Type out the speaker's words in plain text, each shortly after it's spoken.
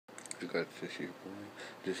Because this is your boy,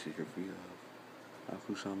 this is your video.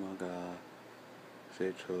 Okusama ga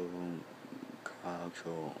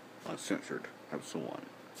Seitokaichou Uncensored episode 1.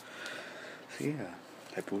 So yeah,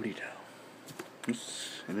 I booty down.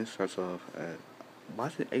 And it starts off at, why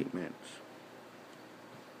is it 8 minutes?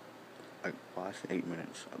 Like, why is it 8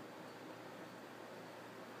 minutes?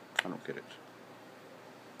 I don't get it.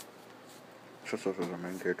 Starts off as our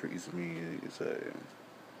main character Izumi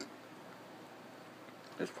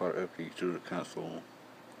is part of the student council,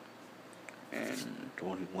 and the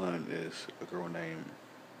one who won is a girl named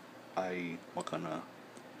Ai Makana,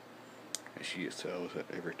 and she excels at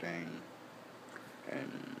everything,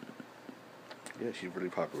 and yeah, she's really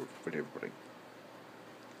popular with everybody.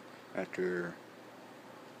 After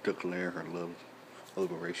declaring her love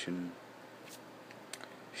liberation,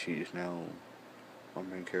 she is now our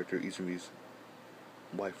main character Izumi's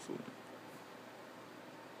waifu.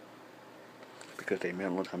 Because they met a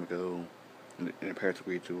long time ago, and the parents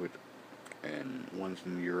agreed to it, and one's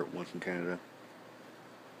in Europe, one's in Canada.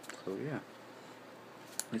 So yeah,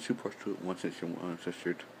 there's 2 parts to it, one censored, one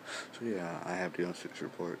uncensored. So yeah, I have the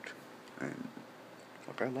uncensored part, and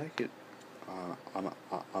like I like it. I'm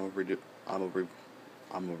a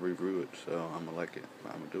review it, so I'm gonna like it.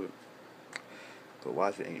 I'm gonna do it. But why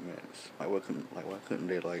is it 8 minutes? Why couldn't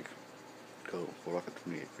they go for a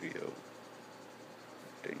 28 video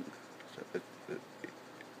thing? So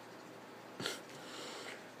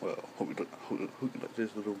well, hope you like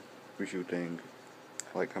this little review thing.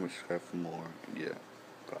 Like, comment, subscribe for more. Yeah.